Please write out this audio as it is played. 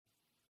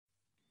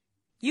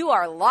You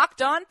are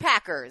Locked On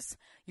Packers,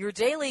 your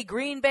daily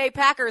Green Bay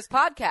Packers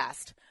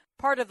podcast,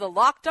 part of the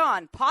Locked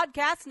On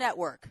Podcast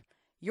Network,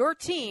 your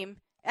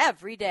team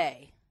every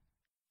day.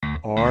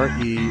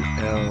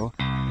 RELAX.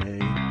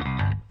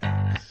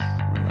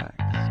 Relax.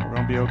 We're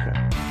going to be okay.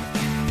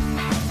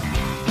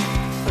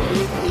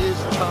 It is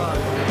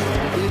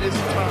time. It is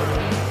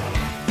time.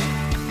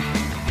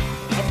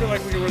 I feel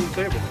like we can run the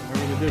table.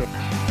 I really do.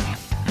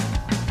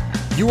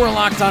 You are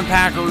Locked On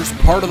Packers,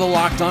 part of the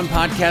Locked On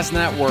Podcast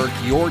Network,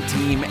 your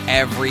team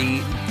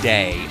every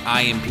day.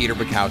 I am Peter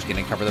Bukowski, and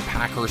I cover the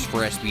Packers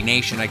for SB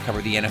Nation. I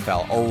cover the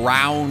NFL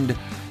around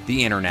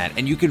the internet.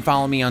 And you can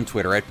follow me on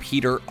Twitter at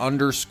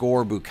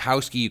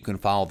Peter_Bukowski. You can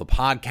follow the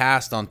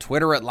podcast on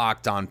Twitter at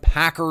Locked On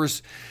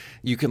Packers.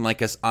 You can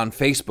like us on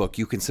Facebook.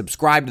 You can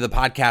subscribe to the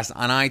podcast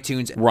on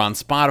iTunes. We're on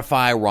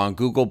Spotify. We're on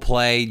Google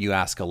Play. You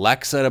ask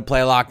Alexa to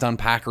play Locked On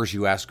Packers.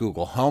 You ask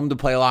Google Home to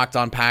play Locked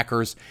On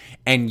Packers.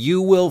 And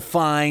you will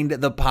find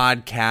the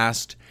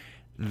podcast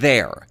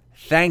there.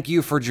 Thank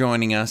you for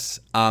joining us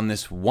on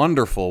this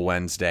wonderful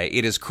Wednesday.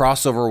 It is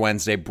Crossover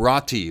Wednesday,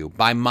 brought to you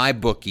by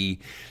MyBookie.ag.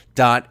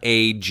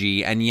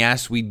 And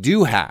yes, we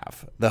do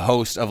have the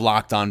host of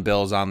Locked On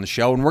Bills on the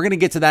show, and we're going to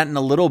get to that in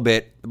a little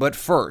bit. But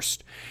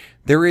first,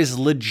 there is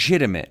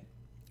legitimate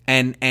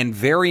and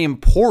very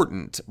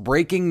important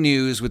breaking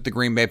news with the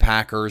Green Bay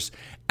Packers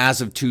as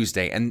of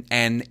Tuesday, and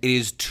it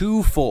is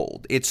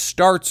twofold. It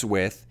starts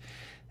with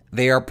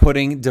they are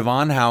putting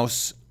Davon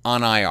House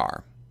on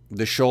IR.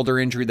 The shoulder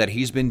injury that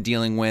he's been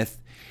dealing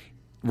with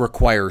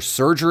requires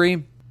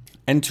surgery,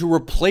 and to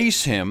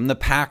replace him, the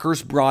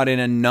Packers brought in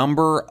a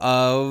number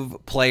of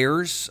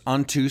players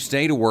on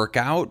Tuesday to work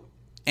out,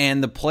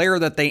 and the player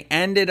that they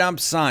ended up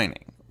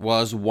signing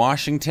was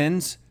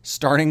Washington's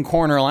starting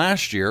corner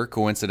last year,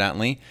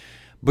 coincidentally,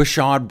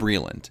 Bashaud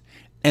Breeland.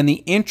 And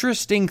the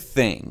interesting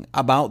thing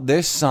about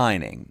this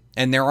signing,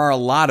 and there are a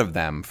lot of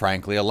them,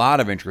 frankly, a lot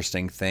of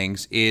interesting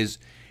things, is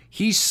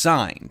he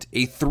signed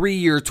a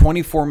 3-year,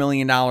 $24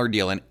 million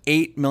deal, an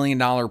 $8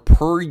 million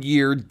per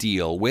year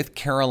deal with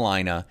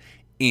Carolina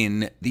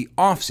in the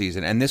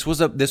offseason. And this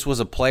was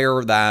a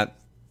player that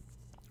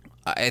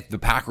the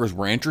Packers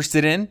were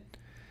interested in,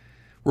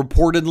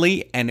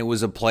 reportedly, and it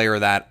was a player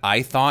that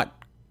I thought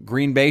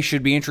Green Bay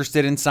should be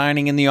interested in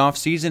signing in the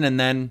offseason. And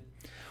then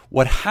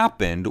what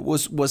happened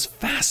was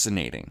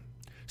fascinating.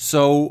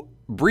 So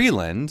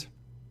Breeland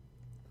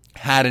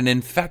had an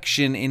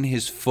infection in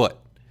his foot,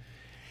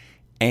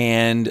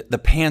 and the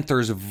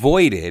Panthers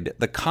voided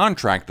the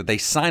contract that they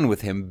signed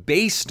with him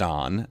based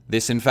on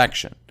this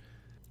infection.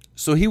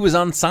 So he was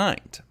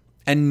unsigned,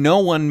 and no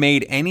one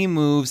made any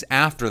moves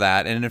after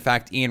that. And in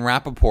fact, Ian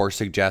Rappaport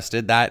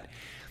suggested that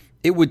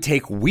it would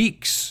take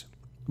weeks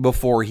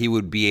before he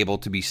would be able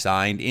to be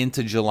signed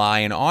into July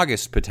and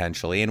August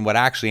potentially. And what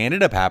actually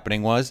ended up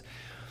happening was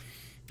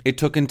it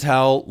took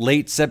until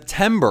late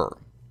September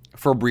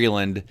for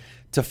Breeland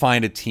to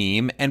find a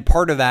team. And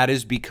part of that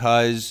is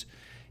because,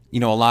 a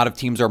lot of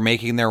teams are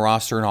making their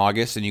roster in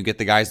August, and you get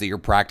the guys that you're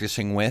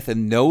practicing with,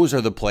 and those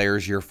are the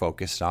players you're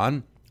focused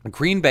on.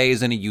 Green Bay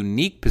is in a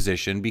unique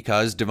position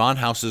because Davon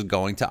House is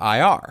going to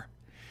IR,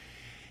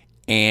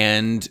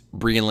 and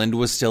Breeland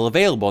was still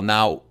available.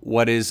 Now,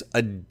 what is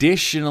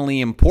additionally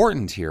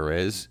important here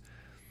is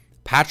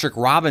Patrick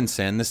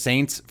Robinson, the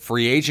Saints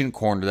free agent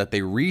corner that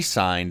they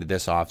re-signed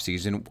this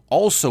offseason,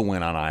 also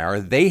went on IR.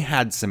 They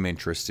had some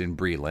interest in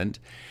Breeland,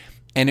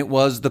 and it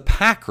was the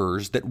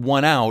Packers that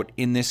won out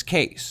in this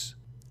case.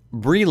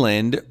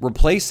 Breeland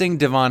replacing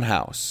Davon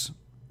House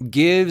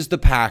gives the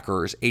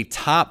Packers a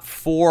top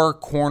 4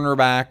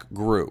 cornerback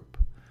group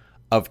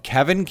of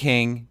Kevin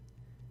King,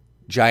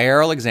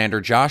 Jaire Alexander,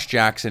 Josh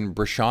Jackson,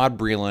 Bashaud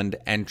Breeland,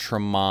 and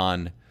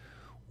Tramon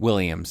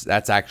Williams.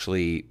 That's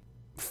actually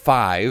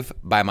 5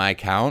 by my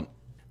count.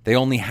 They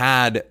only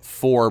had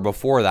 4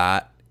 before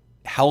that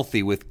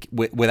healthy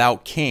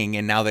without King,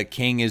 and now that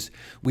King is,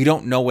 we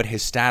don't know what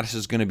his status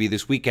is going to be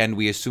this weekend.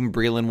 We assume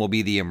Breeland will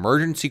be the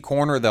emergency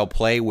corner. They'll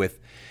play with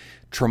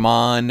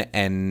Tramon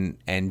and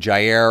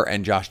Jaire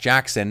and Josh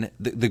Jackson.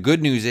 The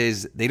good news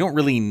is they don't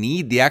really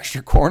need the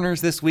extra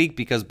corners this week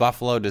because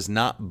Buffalo does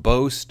not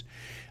boast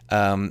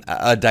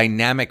a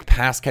dynamic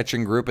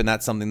pass-catching group, and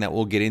that's something that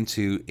we'll get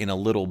into in a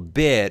little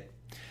bit.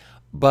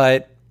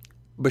 But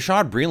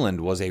Bashaud Breeland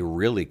was a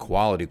really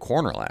quality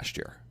corner last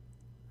year.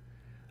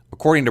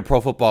 According to Pro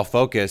Football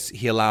Focus,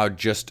 he allowed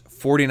just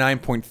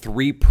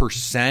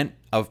 49.3%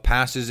 of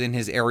passes in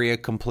his area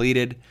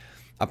completed,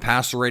 a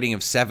passer rating of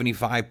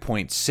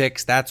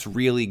 75.6. That's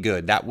really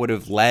good. That would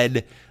have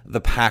led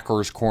the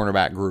Packers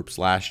cornerback groups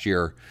last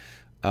year.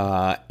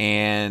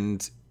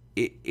 And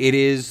it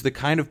is the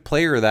kind of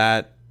player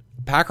that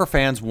Packer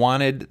fans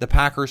wanted the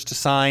Packers to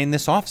sign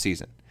this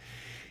offseason.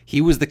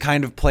 He was the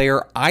kind of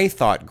player I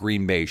thought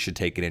Green Bay should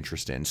take an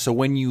interest in. So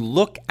when you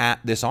look at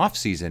this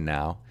offseason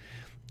now,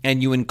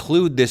 and you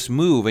include this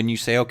move, and you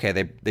say,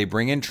 okay, they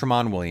bring in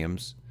Tramon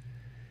Williams,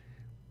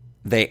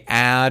 they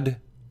add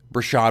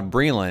Bashaud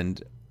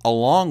Breeland,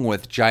 along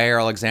with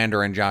Jaire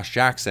Alexander and Josh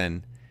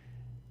Jackson,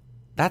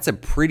 that's a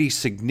pretty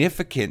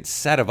significant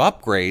set of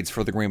upgrades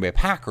for the Green Bay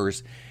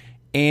Packers.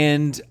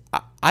 And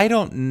I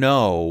don't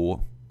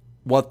know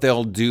what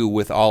they'll do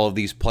with all of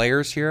these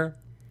players here,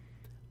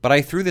 but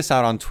I threw this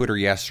out on Twitter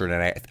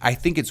yesterday, and I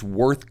think it's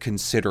worth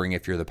considering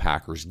if you're the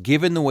Packers,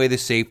 given the way the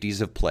safeties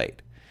have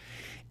played,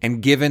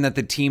 and given that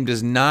the team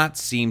does not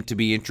seem to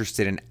be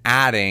interested in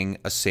adding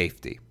a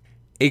safety.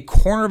 A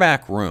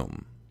cornerback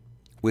room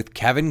with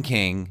Kevin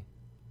King,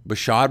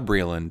 Bashaud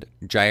Breeland,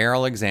 Jair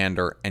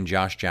Alexander, and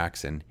Josh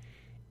Jackson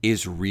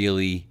is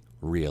really,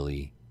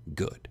 really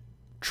good.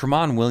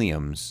 Tramon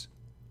Williams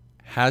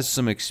has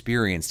some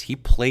experience. He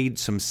played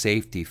some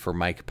safety for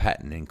Mike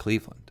Pettin in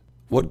Cleveland.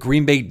 What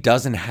Green Bay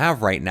doesn't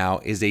have right now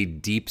is a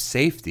deep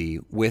safety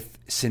with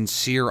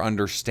sincere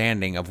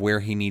understanding of where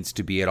he needs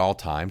to be at all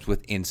times,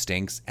 with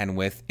instincts and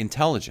with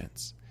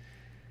intelligence.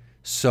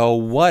 So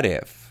what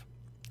if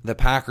the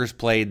Packers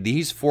played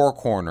these four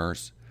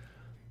corners,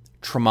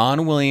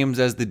 Tramon Williams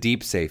as the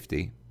deep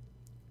safety,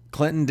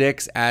 Clinton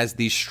Dix as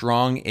the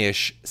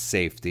strong-ish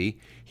safety?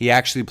 He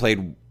actually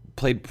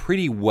played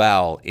pretty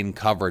well in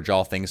coverage,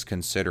 all things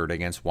considered,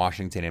 against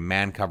Washington, in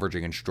man coverage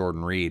against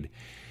Jordan Reed.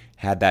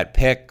 Had that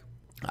pick.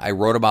 I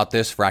wrote about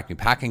this for Acme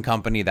Packing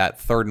Company. That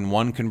 3rd and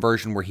 1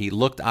 conversion where he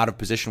looked out of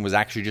position was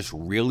actually just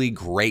really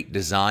great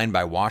design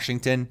by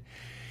Washington.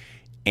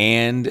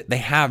 And they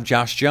have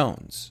Josh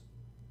Jones.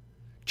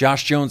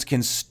 Josh Jones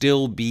can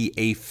still be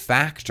a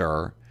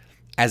factor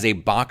as a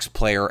box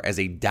player, as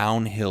a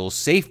downhill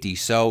safety.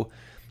 So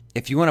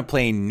if you want to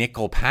play a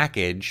nickel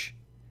package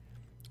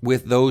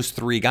with those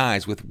three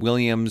guys, with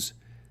Williams,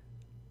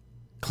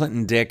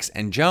 Clinton Dix,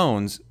 and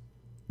Jones,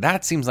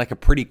 that seems like a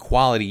pretty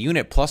quality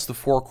unit, plus the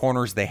four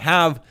corners they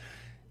have,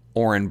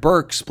 Oren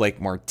Burks,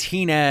 Blake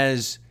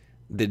Martinez,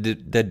 the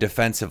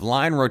defensive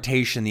line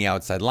rotation, the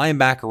outside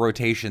linebacker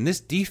rotation.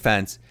 This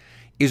defense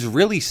is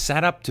really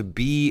set up to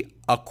be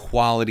a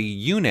quality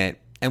unit,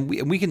 and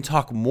we can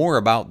talk more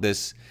about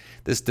this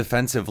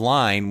defensive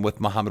line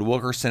with Muhammad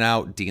Wilkerson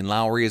out. Dean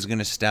Lowry is going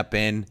to step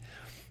in.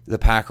 The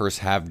Packers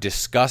have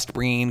discussed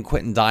bringing in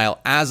Quentin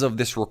Dial. As of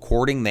this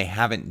recording, they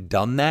haven't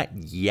done that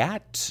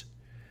yet.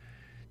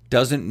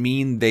 Doesn't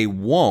mean they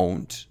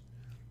won't.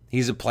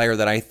 He's a player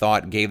that I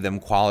thought gave them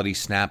quality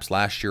snaps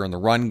last year in the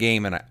run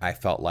game, and I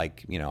felt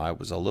like, I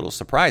was a little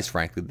surprised,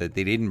 frankly, that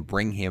they didn't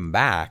bring him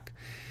back.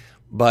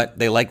 But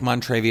they like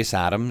Montravius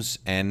Adams,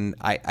 and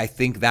I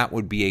think that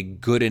would be a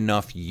good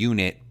enough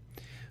unit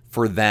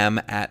for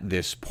them at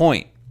this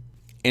point.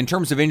 In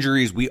terms of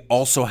injuries, we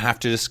also have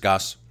to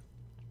discuss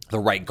the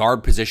right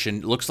guard position.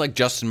 It looks like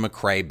Justin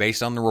McCray,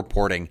 based on the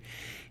reporting,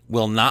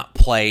 will not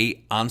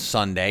play on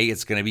Sunday.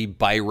 It's going to be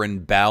Byron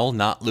Bell,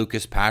 not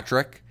Lucas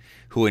Patrick,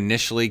 who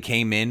initially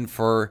came in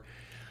for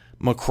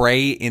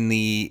McCray in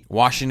the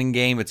Washington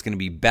game. It's going to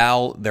be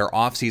Bell, their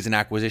offseason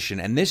acquisition.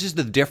 And this is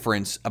the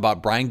difference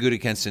about Brian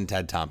Gutekunst and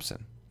Ted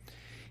Thompson.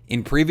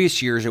 In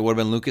previous years, it would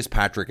have been Lucas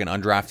Patrick, an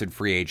undrafted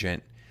free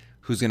agent,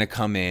 who's going to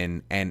come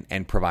in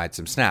and provide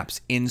some snaps.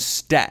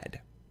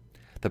 Instead,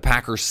 the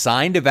Packers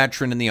signed a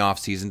veteran in the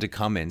offseason to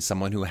come in,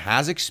 someone who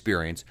has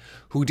experience,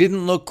 who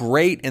didn't look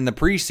great in the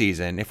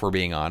preseason, if we're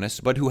being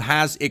honest, but who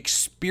has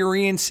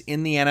experience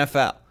in the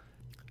NFL.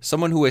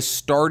 Someone who has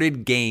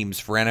started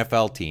games for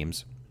NFL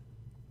teams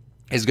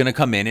is going to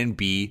come in and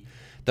be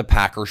the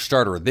Packers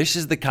starter. This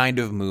is the kind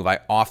of move I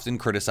often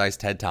criticize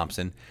Ted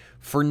Thompson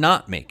for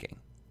not making.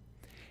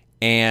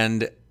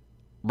 And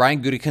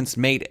Brian Gutekunst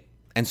made it.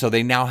 And so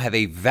they now have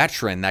a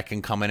veteran that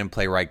can come in and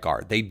play right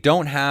guard. They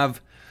don't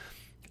have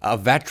a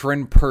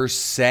veteran per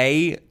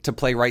se to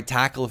play right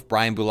tackle if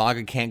Brian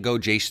Bulaga can't go.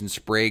 Jason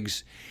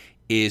Spriggs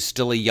is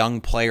still a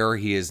young player.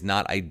 He is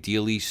not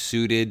ideally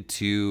suited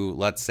to,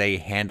 let's say,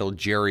 handle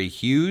Jerry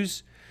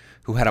Hughes,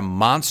 who had a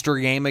monster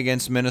game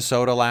against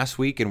Minnesota last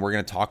week, and we're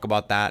going to talk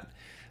about that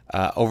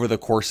over the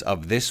course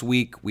of this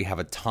week. We have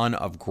a ton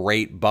of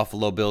great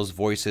Buffalo Bills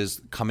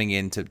voices coming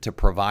in to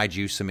provide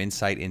you some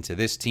insight into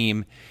this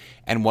team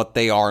and what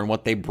they are and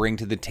what they bring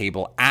to the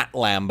table at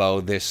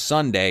Lambeau this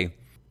Sunday.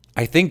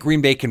 I think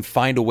Green Bay can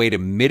find a way to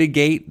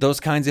mitigate those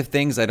kinds of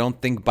things. I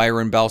don't think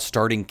Byron Bell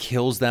starting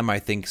kills them. I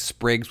think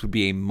Spriggs would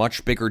be a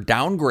much bigger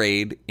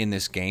downgrade in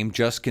this game,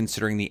 just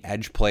considering the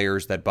edge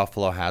players that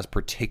Buffalo has,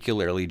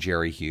 particularly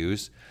Jerry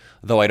Hughes.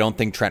 Though I don't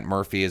think Trent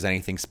Murphy is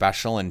anything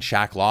special, and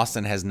Shaq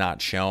Lawson has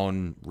not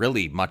shown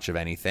really much of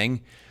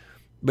anything.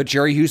 But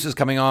Jerry Hughes is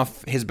coming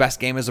off his best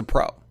game as a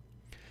pro.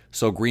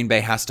 So Green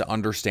Bay has to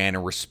understand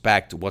and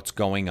respect what's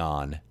going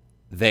on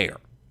there.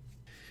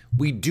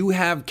 We do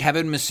have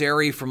Kevin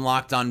Masseri from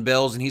Locked On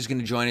Bills, and he's going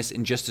to join us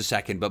in just a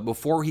second. But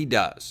before he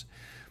does,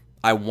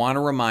 I want to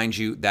remind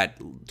you that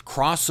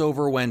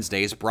Crossover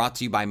Wednesday is brought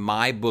to you by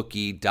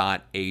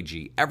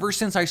MyBookie.ag. Ever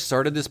since I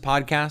started this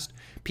podcast,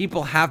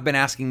 people have been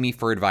asking me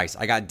for advice.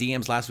 I got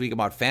DMs last week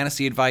about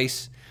fantasy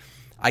advice.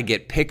 I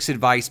get picks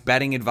advice,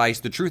 betting advice.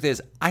 The truth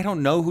is, I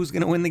don't know who's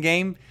going to win the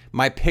game.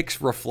 My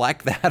picks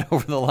reflect that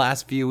over the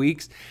last few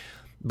weeks.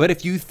 But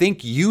if you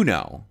think you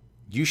know,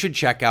 you should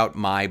check out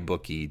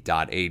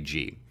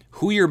mybookie.ag.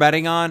 Who you're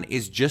betting on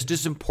is just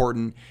as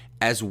important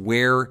as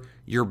where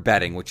you're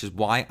betting, which is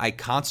why I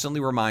constantly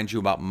remind you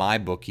about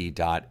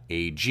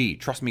mybookie.ag.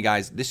 Trust me,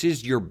 guys, this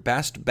is your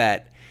best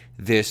bet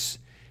this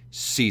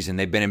season.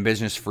 They've been in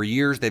business for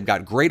years. They've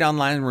got great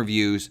online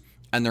reviews,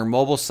 and their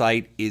mobile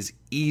site is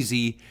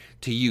easy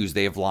to use.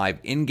 They have live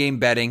in-game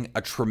betting,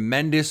 a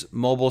tremendous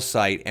mobile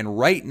site, and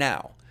right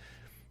now,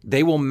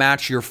 they will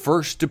match your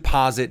first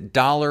deposit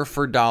dollar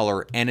for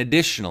dollar. And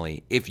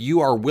additionally, if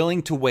you are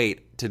willing to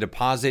wait to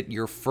deposit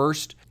your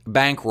first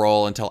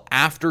bankroll until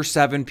after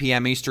 7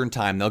 p.m. Eastern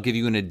Time, they'll give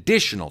you an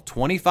additional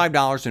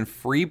 $25 in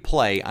free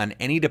play on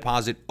any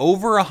deposit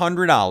over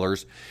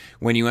 $100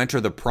 when you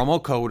enter the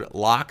promo code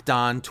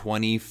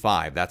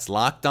LOCKEDON25. That's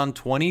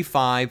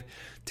LOCKEDON25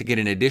 to get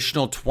an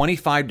additional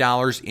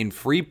 $25 in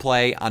free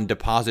play on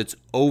deposits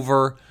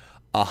over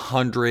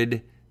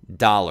 $100.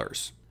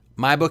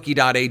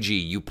 MyBookie.ag.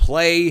 You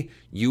play,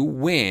 you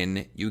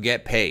win, you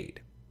get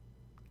paid.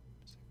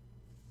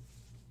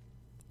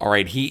 All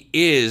right, he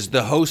is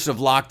the host of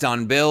Locked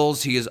On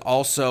Bills. He is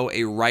also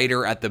a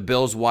writer at the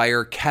Bills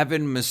Wire,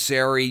 Kevin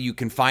Massare. You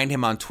can find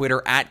him on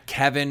Twitter at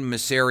Kevin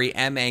Massare,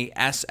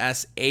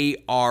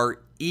 Massare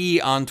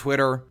on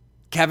Twitter.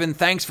 Kevin,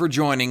 thanks for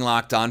joining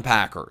Locked On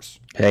Packers.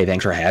 Hey,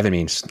 thanks for having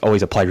me. It's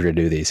always a pleasure to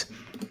do these.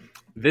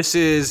 This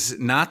is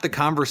not the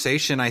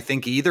conversation I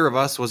think either of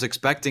us was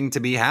expecting to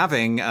be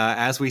having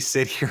as we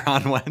sit here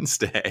on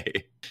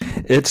Wednesday.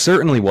 It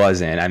certainly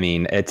wasn't. I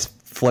mean, it's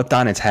flipped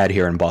on its head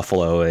here in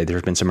Buffalo.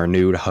 There's been some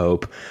renewed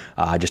hope.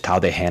 Just how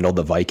they handled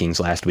the Vikings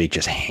last week,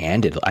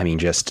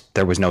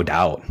 there was no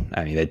doubt.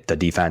 I mean, the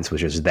defense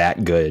was just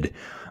that good.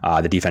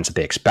 The defense that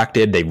they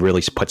expected, they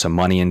really put some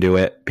money into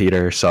it,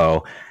 Peter.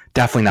 So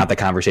definitely not the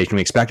conversation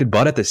we expected.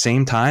 But at the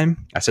same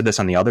time, I said this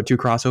on the other two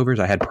crossovers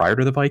I had prior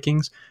to the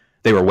Vikings,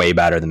 they were way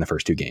better than the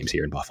first two games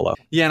here in Buffalo.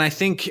 Yeah, and I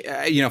think,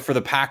 for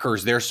the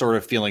Packers, they're sort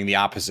of feeling the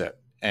opposite.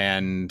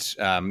 And,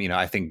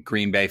 I think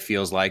Green Bay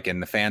feels like,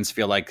 and the fans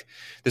feel like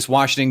this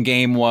Washington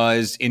game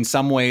was in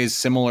some ways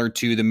similar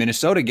to the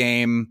Minnesota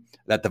game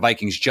that the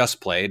Vikings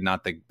just played,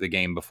 not the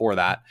game before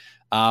that,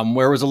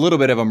 where it was a little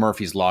bit of a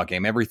Murphy's Law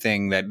game.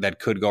 Everything that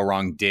could go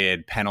wrong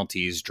did,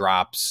 penalties,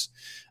 drops,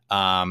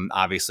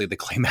 obviously the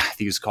Clay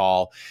Matthews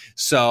call.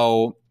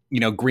 So,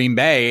 Green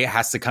Bay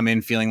has to come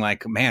in feeling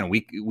like, man,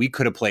 we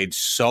could have played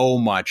so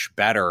much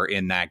better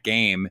in that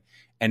game.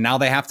 And now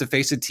they have to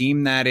face a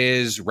team that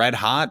is red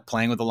hot,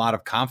 playing with a lot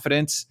of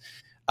confidence.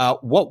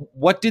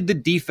 What did the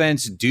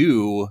defense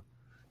do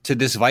to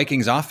this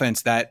Vikings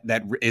offense that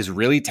is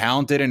really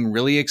talented and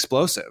really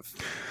explosive?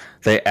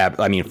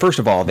 First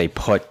of all, they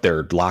put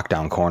their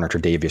lockdown corner,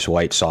 Tre'Davious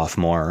White,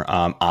 sophomore,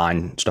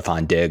 on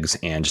Stephon Diggs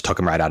and just took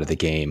him right out of the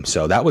game.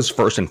 So that was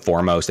first and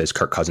foremost as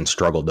Kirk Cousins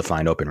struggled to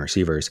find open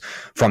receivers.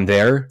 From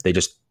there, they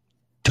just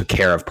took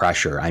care of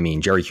pressure. I mean,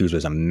 Jerry Hughes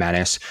was a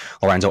menace.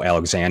 Lorenzo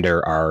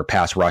Alexander, our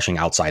pass rushing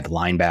outside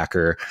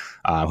linebacker,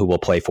 who will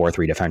play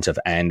 4-3 defensive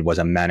end, was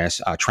a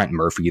menace. Trent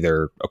Murphy,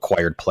 their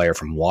acquired player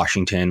from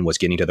Washington, was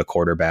getting to the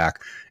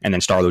quarterback. And then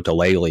Star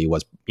Lotulelei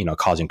was,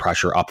 causing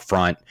pressure up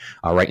front,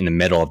 right in the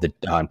middle of the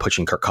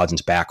pushing Kirk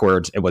Cousins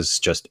backwards. It was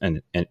just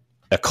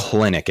a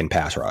clinic in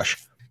pass rush.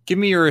 Give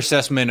me your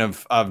assessment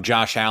of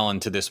Josh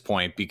Allen to this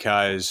point,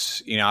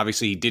 because,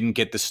 obviously he didn't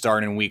get the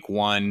start in week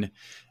one.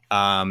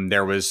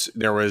 There was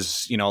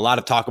a lot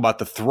of talk about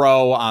the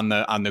throw on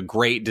the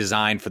great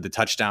design for the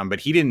touchdown, but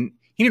he didn't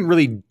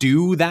really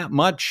do that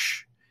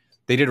much.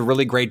 They did a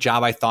really great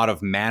job, I thought,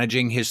 of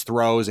managing his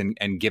throws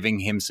and giving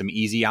him some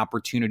easy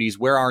opportunities.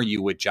 Where are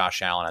you with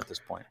Josh Allen at this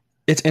point?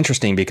 It's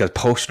interesting because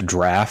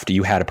post-draft,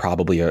 you had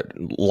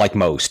like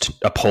most,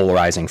 a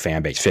polarizing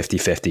fan base,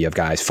 50-50 of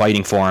guys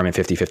fighting for him and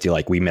 50-50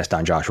 like we missed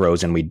on Josh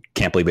Rosen. We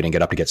can't believe we didn't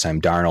get up to get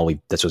Sam Darnold.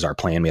 This was our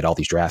plan. We had all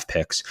these draft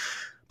picks.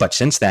 But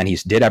since then,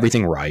 he's did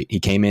everything right. He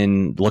came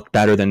in, looked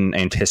better than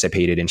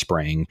anticipated in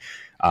spring,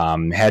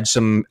 had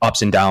some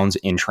ups and downs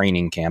in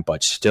training camp,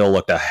 but still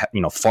looked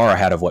far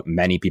ahead of what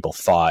many people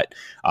thought.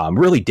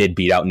 Really did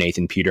beat out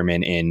Nathan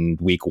Peterman in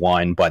week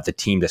one, but the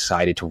team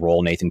decided to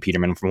roll Nathan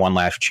Peterman for one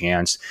last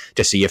chance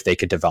to see if they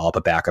could develop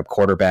a backup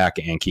quarterback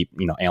and keep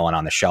Allen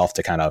on the shelf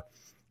to kind of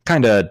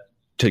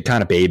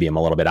baby him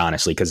a little bit,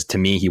 honestly, because to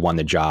me, he won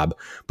the job.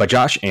 But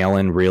Josh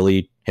Allen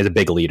really is a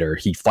big leader.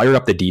 He fired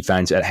up the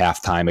defense at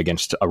halftime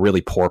against a really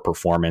poor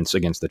performance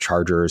against the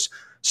Chargers.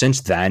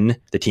 Since then,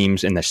 the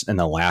teams in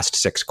the last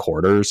 6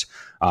 quarters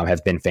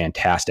have been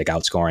fantastic,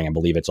 outscoring, I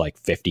believe it's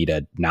like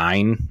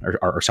 50-9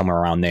 or somewhere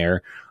around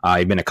there.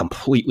 He's been a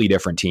completely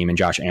different team, and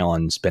Josh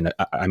Allen's been,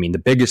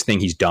 the biggest thing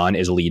he's done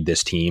is lead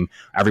this team.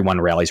 Everyone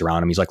rallies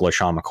around him. He's like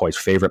LaShawn McCoy's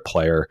favorite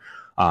player,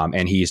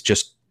 and he's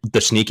just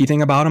the sneaky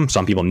thing about him.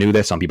 Some people knew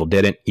this, some people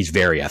didn't. He's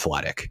very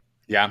athletic.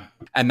 Yeah.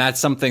 And that's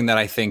something that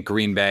I think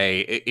Green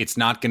Bay, it's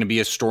not going to be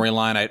a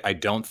storyline, I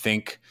don't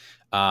think,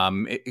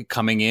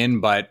 coming in,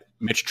 but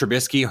Mitch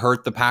Trubisky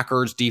hurt the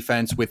Packers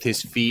defense with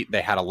his feet.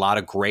 They had a lot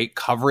of great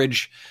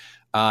coverage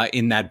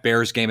in that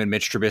Bears game, and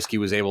Mitch Trubisky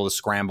was able to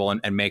scramble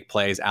and make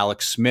plays.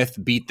 Alex Smith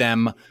beat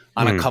them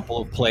on a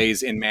couple of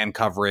plays in man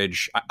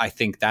coverage. I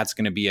think that's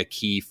going to be a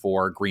key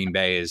for Green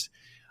Bay is,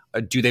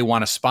 do they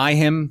want to spy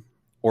him?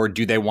 Or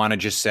do they want to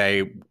just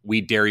say, we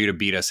dare you to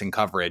beat us in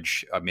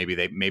coverage? Maybe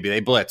they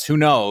blitz. Who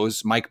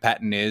knows? Mike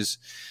Pettin is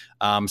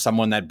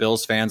someone that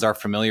Bills fans are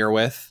familiar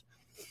with.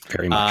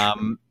 Very much.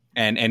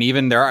 And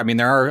even there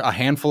are a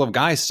handful of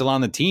guys still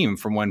on the team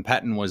from when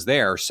Pettine was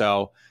there.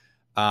 So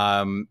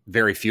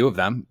very few of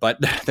them, but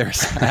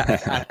there's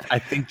I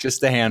think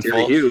just a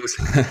handful. Jerry Hughes.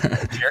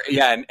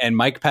 And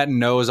Mike Pettine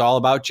knows all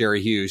about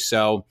Jerry Hughes.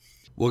 So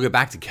we'll get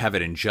back to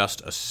Kevin in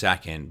just a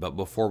second. But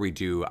before we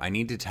do, I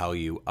need to tell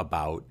you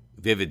about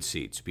Vivid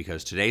Seats,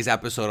 because today's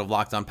episode of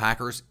Locked On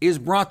Packers is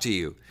brought to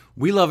you.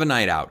 We love a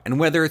night out, and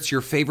whether it's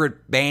your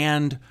favorite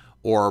band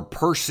or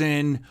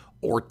person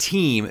or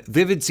team,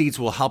 Vivid Seats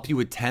will help you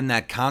attend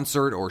that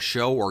concert or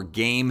show or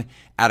game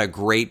at a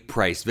great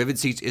price. Vivid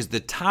Seats is the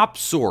top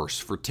source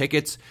for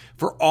tickets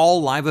for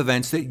all live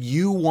events that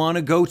you want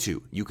to go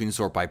to. You can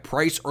sort by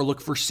price or look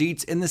for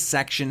seats in the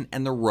section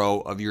and the row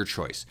of your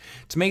choice.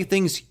 To make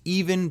things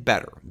even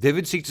better,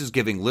 Vivid Seats is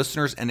giving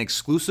listeners an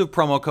exclusive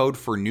promo code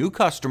for new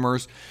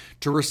customers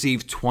to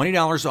receive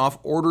 $20 off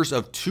orders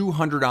of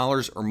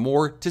 $200 or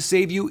more to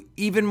save you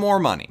even more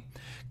money.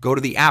 Go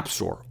to the App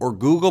Store or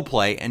Google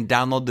Play and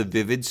download the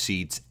Vivid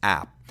Seats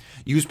app.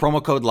 Use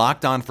promo code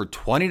LOCKEDON for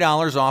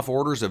 $20 off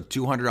orders of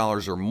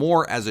 $200 or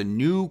more as a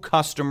new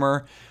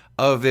customer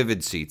of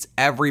Vivid Seats.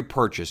 Every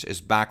purchase is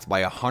backed by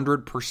a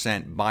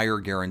 100% buyer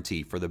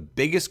guarantee. For the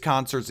biggest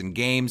concerts and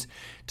games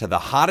to the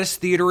hottest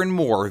theater and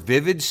more,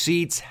 Vivid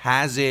Seats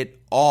has it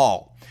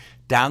all.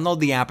 Download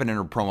the app and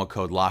enter promo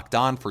code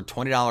LOCKEDON for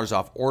 $20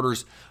 off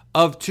orders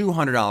of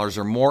 $200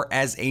 or more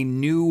as a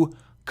new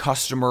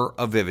customer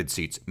of Vivid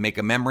Seats. Make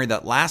a memory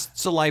that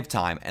lasts a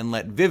lifetime and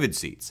let Vivid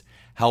Seats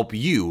help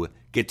you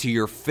get to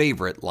your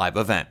favorite live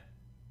event.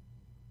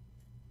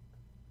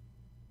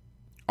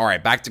 All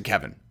right, back to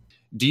Kevin.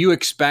 Do you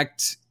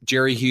expect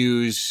Jerry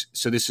Hughes,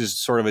 so this is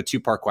sort of a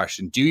two-part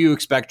question. Do you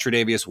expect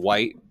Tre'Davious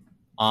White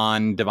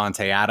on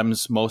Davante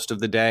Adams most of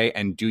the day?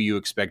 And do you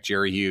expect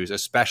Jerry Hughes,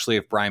 especially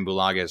if Brian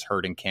Bulaga is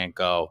hurt and can't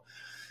go,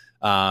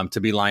 to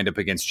be lined up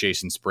against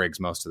Jason Spriggs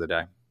most of the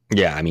day?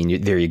 Yeah, I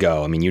mean, there you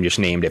go. I mean, you just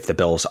named, if the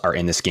Bills are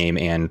in this game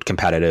and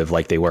competitive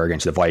like they were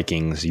against the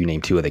Vikings, you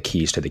named two of the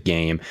keys to the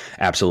game.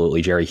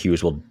 Absolutely, Jerry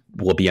Hughes will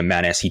be a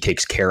menace. He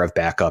takes care of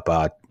backup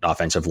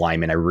offensive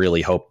linemen. I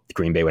really hope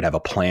Green Bay would have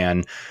a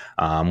plan,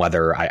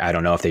 whether, I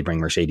don't know if they bring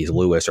Mercedes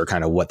Lewis or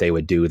kind of what they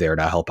would do there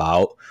to help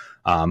out.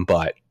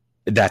 But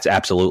that's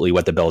absolutely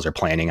what the Bills are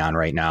planning on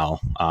right now.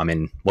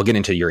 And we'll get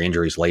into your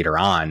injuries later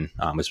on.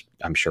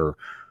 I'm sure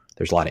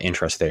there's a lot of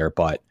interest there,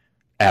 but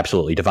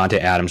absolutely, Davante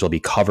Adams will be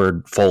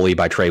covered fully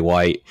by Trey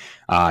White.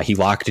 He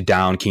locked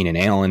down Keenan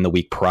Allen the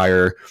week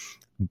prior.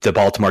 The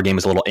Baltimore game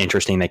was a little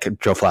interesting.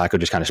 Joe Flacco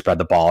just kind of spread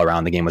the ball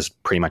around. The game was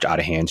pretty much out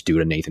of hands due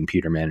to Nathan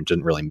Peterman.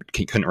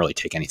 He couldn't really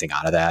take anything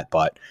out of that,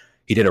 but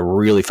he did a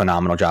really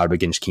phenomenal job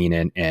against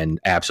Keenan and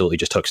absolutely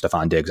just took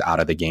Stephon Diggs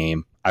out of the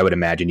game. I would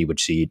imagine you would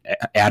see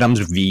Adams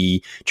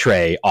v.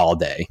 Trey all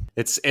day.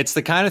 It's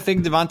the kind of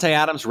thing Davante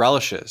Adams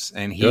relishes,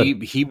 and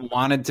he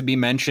wanted to be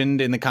mentioned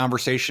in the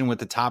conversation with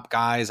the top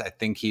guys. I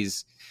think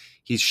he's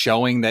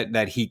showing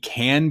that he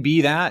can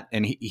be that,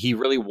 and he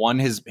really won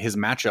his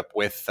matchup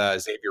with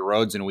Xavier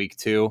Rhodes in week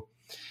 2.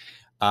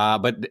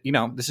 But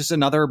this is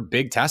another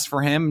big test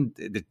for him.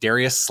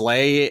 Darius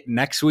Slay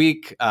next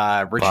week,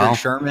 Richard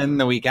Sherman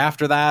the week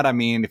after that. I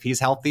mean, if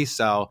he's healthy,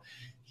 so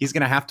he's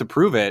going to have to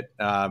prove it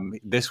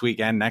this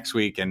weekend, next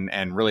week,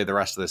 and really the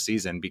rest of the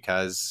season,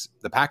 because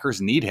the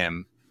Packers need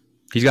him.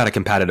 He's got a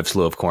competitive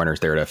slew of corners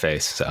there to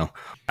face. So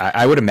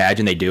I would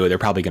imagine they do. They're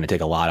probably going to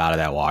take a lot out of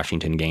that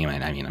Washington game.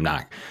 And I mean,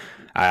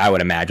 I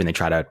would imagine they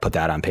try to put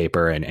that on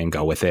paper and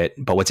go with it.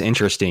 But what's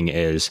interesting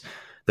is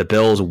the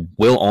Bills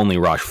will only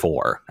rush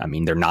 4. I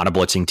mean, they're not a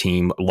blitzing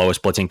team,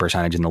 lowest blitzing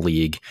percentage in the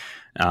league.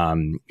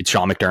 It's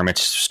Sean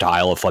McDermott's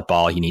style of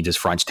football. He needs his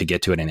fronts to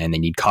get to it, and they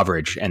need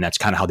coverage, and that's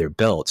kind of how they're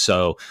built.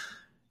 So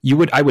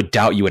I would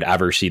doubt you would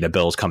ever see the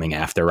Bills coming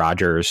after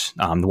Rodgers.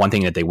 The one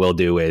thing that they will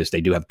do is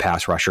they do have a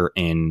pass rusher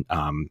in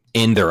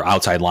their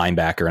outside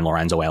linebacker in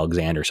Lorenzo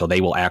Alexander. So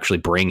they will actually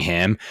bring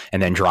him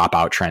and then drop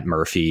out Trent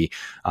Murphy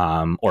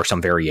or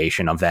some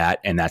variation of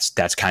that. And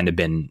that's kind of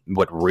been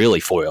what really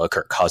foiled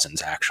Kirk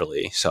Cousins,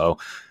 actually. So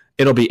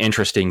it'll be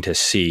interesting to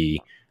see.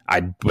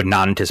 I would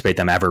not anticipate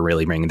them ever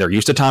really bringing. They're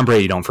used to Tom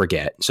Brady, don't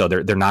forget. So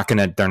they're not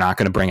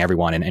gonna bring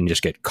everyone in and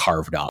just get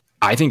carved up.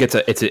 I think it's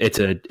that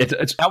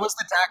was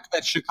the tack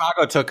that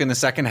Chicago took in the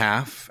second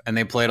half, and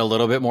they played a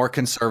little bit more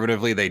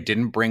conservatively. They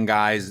didn't bring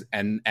guys,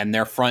 and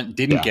their front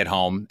didn't get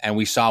home, and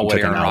we saw what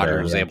Aaron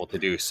Rodgers was able to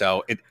do.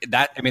 So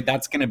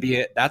that's going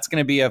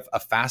to be a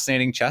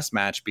fascinating chess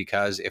match,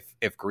 because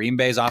if Green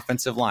Bay's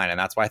offensive line, and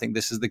that's why I think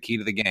this is the key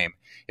to the game,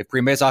 if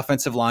Green Bay's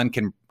offensive line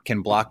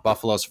can block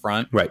Buffalo's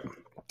front, right,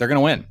 they're going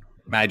to win.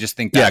 I just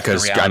think that's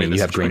because you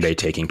have Green Bay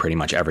taking pretty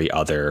much every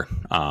other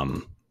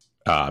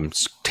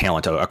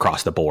talent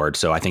across the board.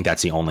 So I think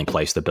that's the only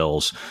place the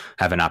Bills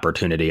have an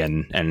opportunity,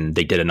 and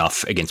they did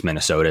enough against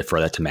Minnesota for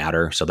that to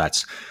matter. So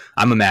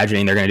I'm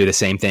imagining they're going to do the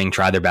same thing,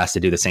 try their best to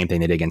do the same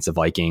thing they did against the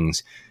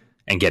Vikings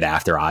and get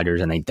after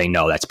Rodgers. And they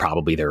know that's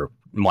probably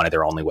one of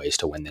their only ways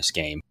to win this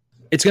game.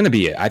 I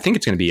think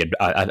it's going to be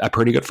a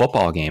pretty good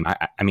football game.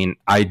 I mean,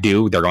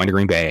 they're going to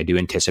Green Bay. I do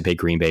anticipate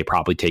Green Bay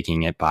probably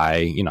taking it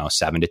by,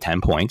 7 to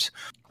 10 points.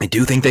 I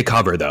do think they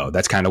cover, though.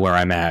 That's kind of where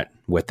I'm at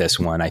with this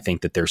one. I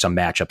think that there's some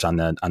matchups on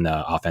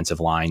the offensive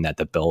line that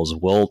the Bills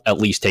will at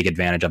least take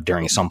advantage of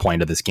during some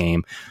point of this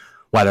game,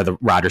 whether the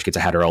Rodgers gets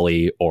ahead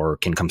early or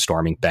can come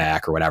storming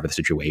back or whatever the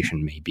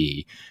situation may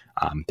be.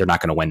 They're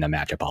not going to win the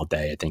matchup all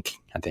day. I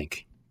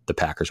think the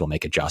Packers will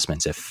make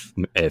adjustments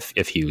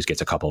if Hughes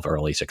gets a couple of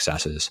early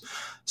successes.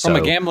 So, from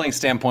a gambling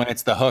standpoint,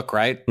 it's the hook,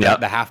 right? Yeah.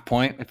 The half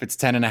point, if it's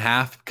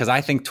 10.5, because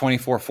I think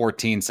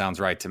 24-14 sounds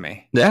right to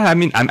me. Yeah, I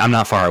mean, I'm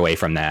not far away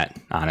from that,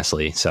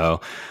 honestly. So,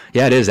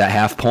 yeah, it is that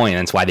half point,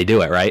 and that's why they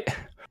do it, right?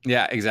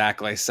 Yeah,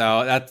 exactly.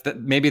 So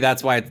maybe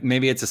that's why.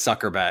 Maybe it's a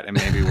sucker bet, and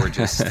maybe we're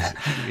just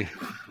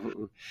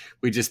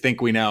we just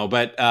think we know.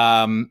 But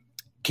why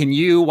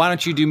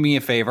don't you do me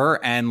a favor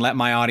and let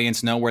my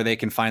audience know where they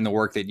can find the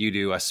work that you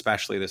do,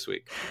 especially this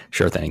week?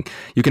 Sure thing.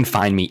 You can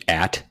find me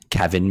at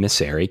Kevin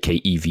Massare,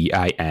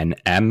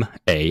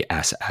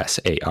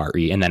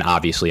 KevinMassare, and then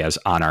obviously as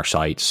on our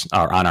sites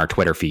or on our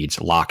Twitter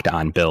feeds, Locked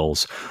On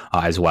Bills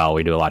as well.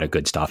 We do a lot of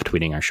good stuff,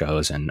 tweeting our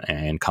shows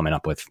and coming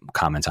up with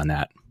comments on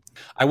that.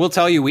 I will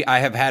tell you, I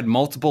have had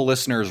multiple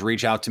listeners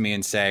reach out to me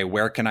and say,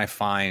 where can I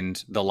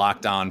find the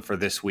Locked On for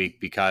this week?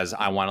 Because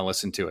I want to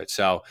listen to it.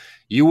 So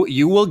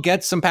you will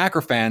get some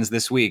Packer fans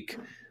this week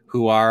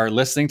who are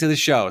listening to the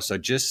show. So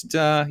just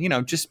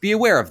be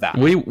aware of that.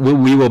 We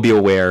will be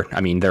aware.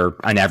 I mean, they're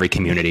in every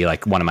community.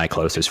 Like one of my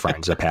closest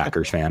friends, a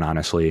Packers fan,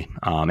 honestly,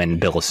 and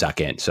Bill is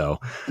second. So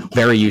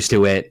very used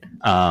to it.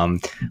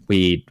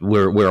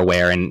 We're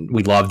aware, and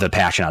we love the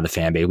passion of the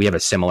fan base. We have a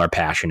similar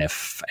passion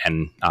if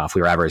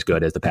we were ever as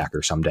good as the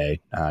Packers someday.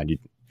 I'd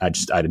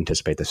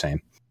anticipate the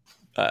same.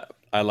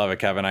 I love it,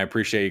 Kevin. I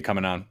appreciate you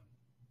coming on.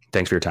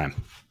 Thanks for your time.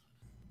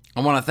 I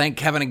want to thank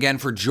Kevin again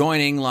for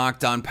joining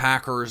Locked On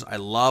Packers. I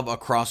love a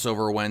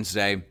crossover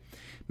Wednesday.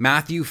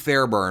 Matthew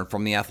Fairburn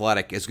from The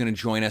Athletic is going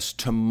to join us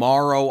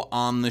tomorrow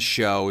on the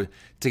show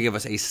to give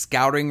us a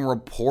scouting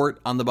report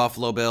on the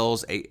Buffalo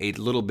Bills, a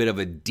little bit of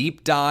a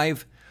deep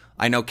dive.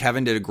 I know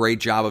Kevin did a great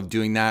job of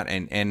doing that,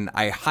 and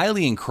I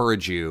highly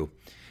encourage you.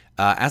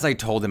 As I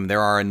told him,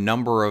 there are a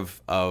number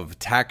of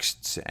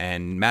texts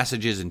and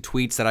messages and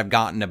tweets that I've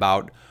gotten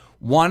about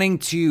wanting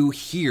to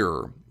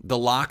hear the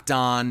Locked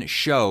On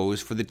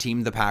shows for the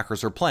team the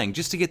Packers are playing,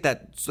 just to get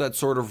that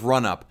sort of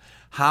run-up.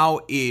 How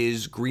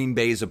is Green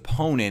Bay's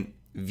opponent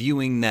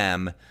viewing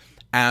them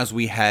as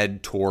we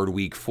head toward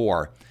Week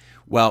 4?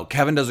 Well,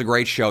 Kevin does a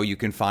great show. You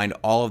can find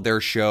all of their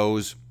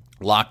shows,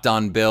 Locked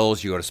On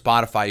Bills. You go to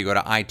Spotify, you go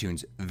to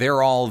iTunes.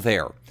 They're all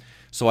there.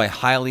 So I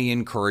highly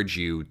encourage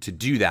you to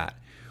do that.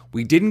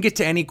 We didn't get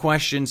to any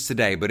questions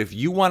today, but if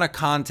you want to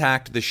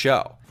contact the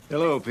show.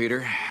 Hello,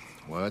 Peter.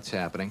 What's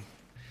happening?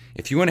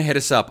 If you want to hit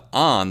us up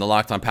on the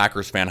Locked On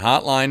Packers fan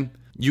hotline,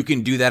 you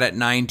can do that at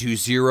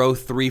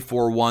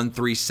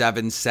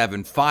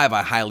 920-341-3775.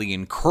 I highly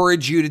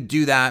encourage you to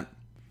do that.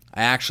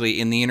 I actually,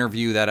 in the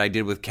interview that I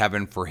did with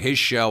Kevin for his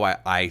show,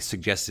 I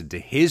suggested to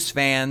his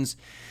fans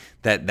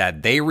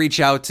that they reach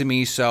out to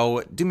me.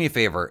 So do me a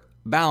favor,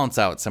 balance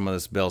out some of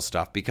this Bills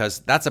stuff,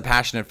 because that's a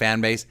passionate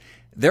fan base.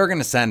 They're going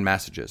to send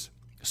messages.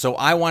 So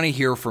I want to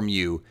hear from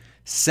you.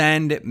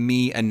 Send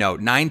me a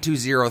note,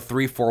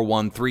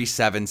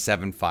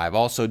 920-341-3775.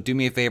 Also, do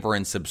me a favor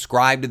and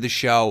subscribe to the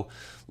show.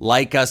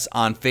 Like us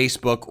on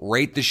Facebook,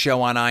 rate the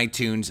show on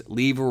iTunes,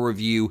 leave a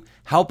review.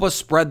 Help us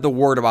spread the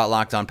word about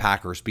Locked On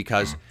Packers,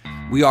 because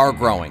we are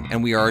growing,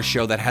 and we are a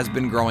show that has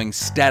been growing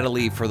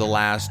steadily for the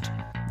last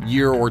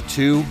year or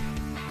two.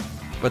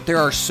 But there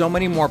are so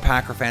many more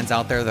Packer fans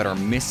out there that are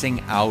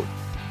missing out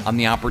on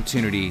the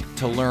opportunity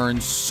to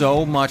learn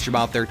so much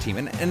about their team.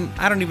 And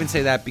I don't even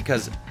say that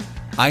because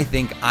I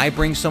think I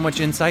bring so much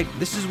insight.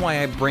 This is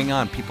why I bring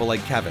on people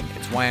like Kevin.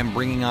 It's why I'm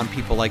bringing on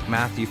people like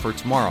Matthew for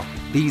tomorrow.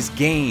 These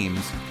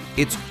games,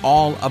 it's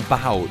all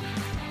about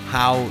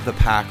how the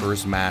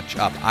Packers match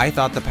up. I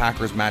thought the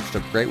Packers matched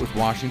up great with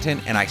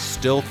Washington, and I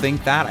still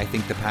think that. I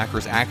think the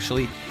Packers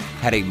actually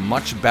had a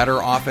much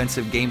better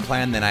offensive game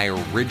plan than I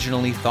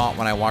originally thought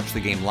when I watched the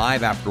game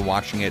live after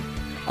watching it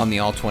on the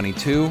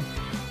All-22.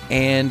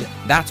 And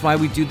that's why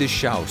we do this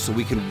show, so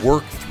we can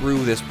work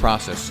through this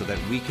process so that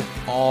we can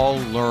all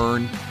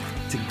learn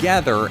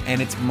together.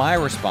 And it's my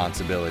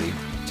responsibility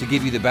to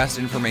give you the best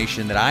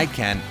information that I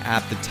can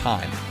at the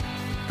time.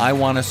 I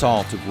want us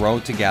all to grow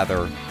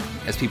together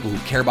as people who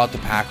care about the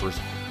Packers,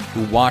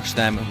 who watch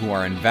them, who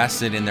are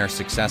invested in their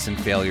success and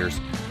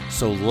failures.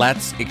 So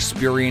let's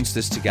experience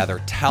this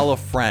together. Tell a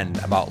friend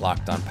about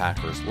Locked On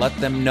Packers. Let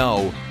them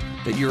know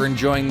that you're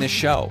enjoying this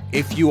show,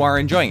 if you are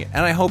enjoying it.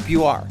 And I hope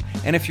you are.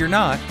 And if you're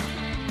not,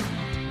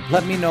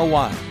 let me know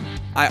why.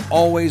 I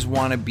always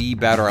want to be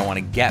better. I want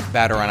to get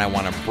better, and I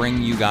want to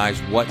bring you guys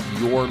what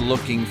you're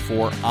looking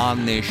for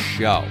on this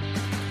show.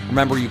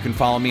 Remember, you can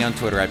follow me on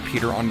Twitter at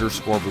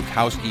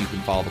Peter_Bukowski. You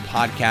can follow the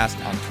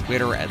podcast on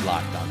Twitter at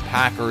Locked On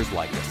Packers.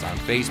 Like us on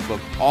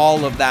Facebook.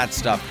 All of that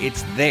stuff,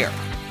 it's there.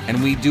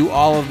 And we do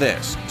all of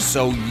this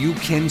so you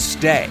can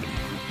stay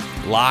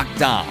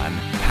locked on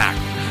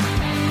Packers.